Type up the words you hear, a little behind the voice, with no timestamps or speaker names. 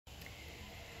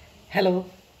Hello,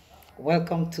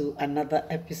 welcome to another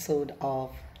episode of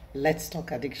Let's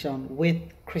Talk Addiction with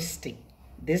Christy.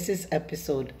 This is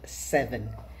episode 7.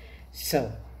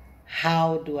 So,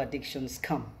 how do addictions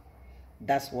come?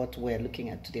 That's what we're looking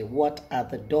at today. What are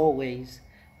the doorways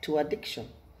to addiction?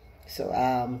 So,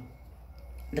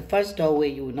 the first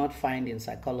doorway you will not find in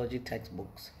psychology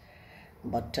textbooks,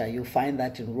 but you find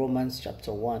that in Romans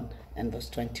chapter 1 and verse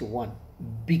 21.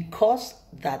 Because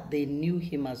that they knew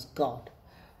him as God,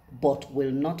 but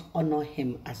will not honor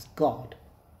him as God,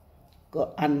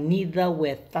 and neither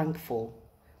were thankful,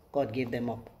 God gave them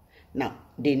up. Now,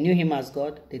 they knew him as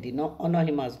God, they did not honor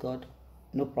him as God,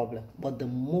 no problem. But the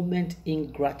moment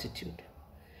ingratitude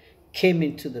came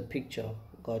into the picture,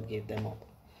 God gave them up.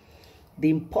 The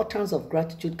importance of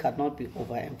gratitude cannot be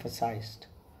overemphasized.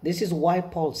 This is why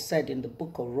Paul said in the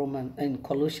book of Romans and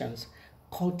Colossians,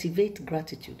 cultivate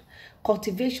gratitude.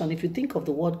 Cultivation, if you think of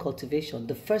the word cultivation,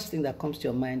 the first thing that comes to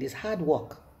your mind is hard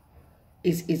work,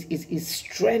 is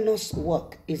strenuous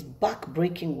work, is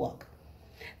back-breaking work.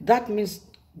 That means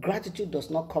gratitude does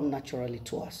not come naturally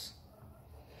to us.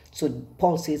 So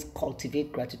Paul says,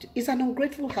 cultivate gratitude. It's an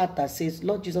ungrateful heart that says,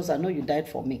 Lord Jesus, I know you died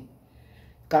for me.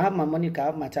 You can have my money, you can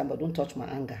have my time, but don't touch my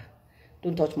anger.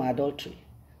 Don't touch my adultery.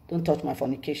 Don't touch my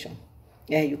fornication.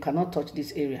 Yeah, you cannot touch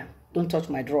this area. Don't touch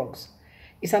my drugs.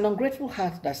 It's an ungrateful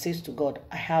heart that says to God,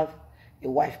 I have a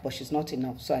wife, but she's not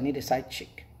enough, so I need a side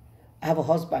chick. I have a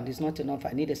husband, he's not enough,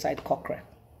 I need a side cockerel.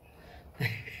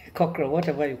 Cockerel,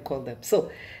 whatever you call them.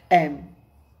 So,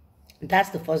 that's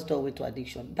the first doorway to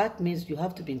addiction. That means you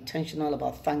have to be intentional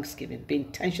about thanksgiving, be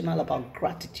intentional about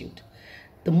gratitude.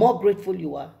 The more grateful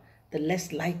you are, the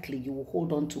less likely you will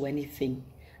hold on to anything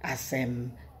as a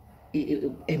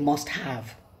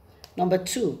must-have. Number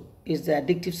 2 is the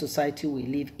addictive society we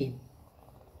live in.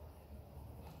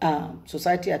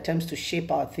 Society attempts to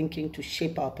shape our thinking, to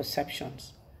shape our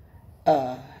perceptions.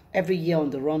 Every year on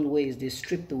the runways, they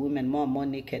strip the women more and more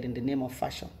naked in the name of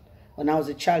fashion. When I was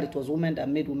a child, it was women that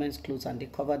made women's clothes and they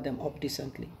covered them up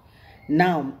decently.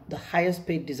 Now, the highest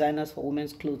paid designers for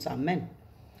women's clothes are men.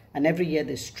 And every year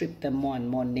they strip them more and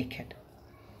more naked.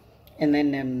 And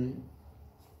then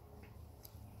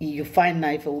you find now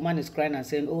if a woman is crying and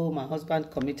saying, oh, my husband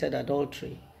committed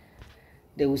adultery,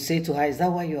 they will say to her, is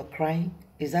that why you are crying?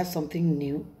 Is that something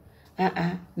new?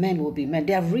 Men will be men.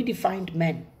 They have redefined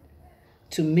men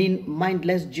to mean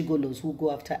mindless gigolos who go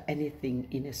after anything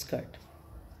in a skirt.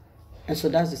 And so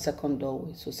that's the second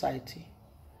doorway, society.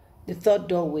 The third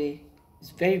doorway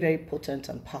is very, very potent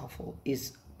and powerful,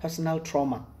 is personal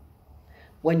trauma.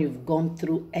 When you've gone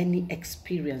through any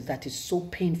experience that is so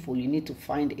painful, you need to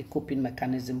find a coping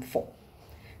mechanism for.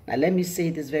 Now, let me say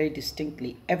this very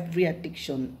distinctly. Every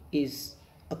addiction is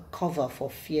a cover for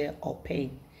fear or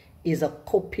pain, is a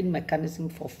coping mechanism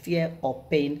for fear or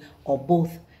pain, or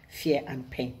both fear and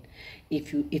pain.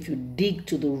 If you dig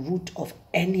to the root of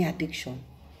any addiction,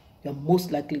 you're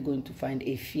most likely going to find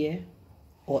a fear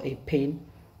or a pain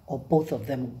or both of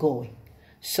them going.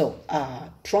 So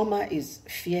trauma is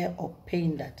fear or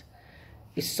pain that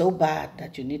is so bad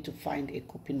that you need to find a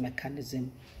coping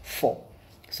mechanism for.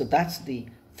 So that's the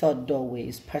third doorway,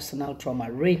 is personal trauma.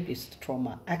 Rape is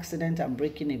trauma. Accident and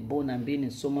breaking a bone and being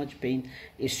in so much pain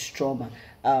is trauma.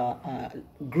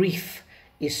 Grief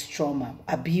is trauma.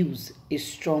 Abuse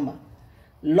is trauma.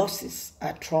 Losses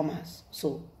are traumas.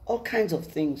 So all kinds of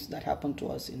things that happen to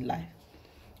us in life.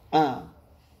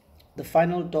 The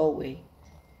final doorway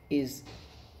is,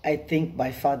 I think,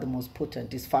 by far the most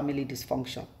potent, is family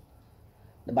dysfunction.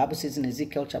 The Bible says in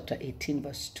Ezekiel chapter 18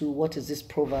 verse 2, what is this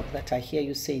proverb that I hear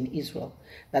you say in Israel,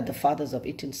 that the fathers have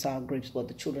eaten sour grapes, but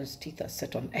the children's teeth are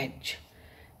set on edge?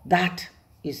 That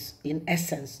is, in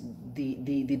essence, the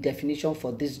definition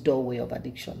for this doorway of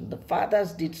addiction. The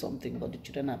fathers did something, but the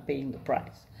children are paying the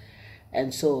price.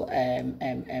 And so,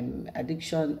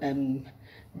 addiction,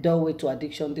 doorway to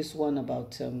addiction, this one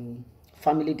about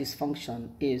family dysfunction,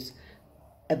 is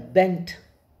a bent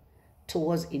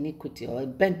towards iniquity, or a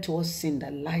bent towards sin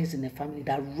that lies in a family,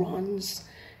 that runs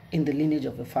in the lineage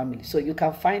of a family. So you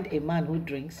can find a man who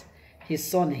drinks, his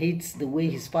son hates the way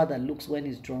his father looks when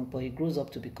he's drunk, but he grows up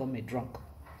to become a drunk.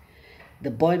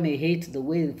 The boy may hate the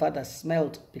way the father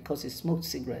smelled because he smoked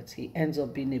cigarettes. He ends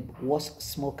up being a worse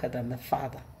smoker than the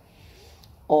father.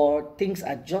 Or things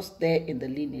are just there in the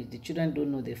lineage. The children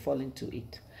don't know they fall into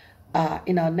it.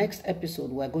 In our next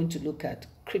episode, we're going to look at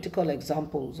critical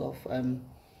examples of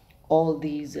all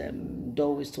these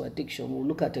doorways to addiction. We'll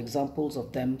look at examples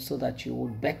of them so that you will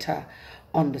better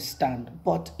understand.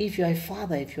 But if you're a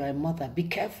father, if you're a mother, be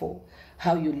careful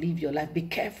how you live your life. Be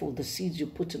careful the seeds you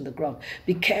put in the ground.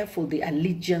 Be careful the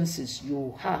allegiances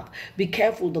you have. Be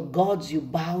careful the gods you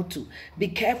bow to. Be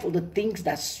careful the things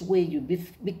that sway you.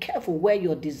 Be careful where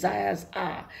your desires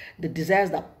are, the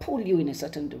desires that pull you in a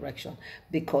certain direction.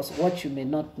 Because what you may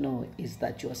not know is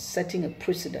that you are setting a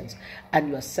precedent, and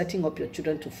you are setting up your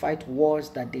children to fight wars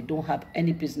that they don't have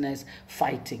any business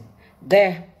fighting.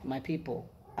 There, my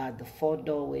people, are the 4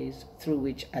 doorways through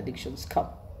which addictions come.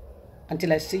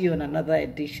 Until I see you in another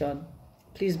edition,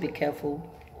 please be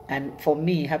careful. And for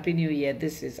me, Happy New Year.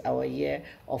 This is our year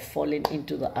of falling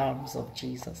into the arms of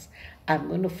Jesus. I'm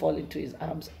going to fall into his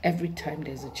arms every time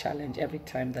there's a challenge, every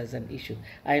time there's an issue.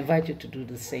 I invite you to do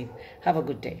the same. Have a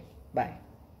good day. Bye.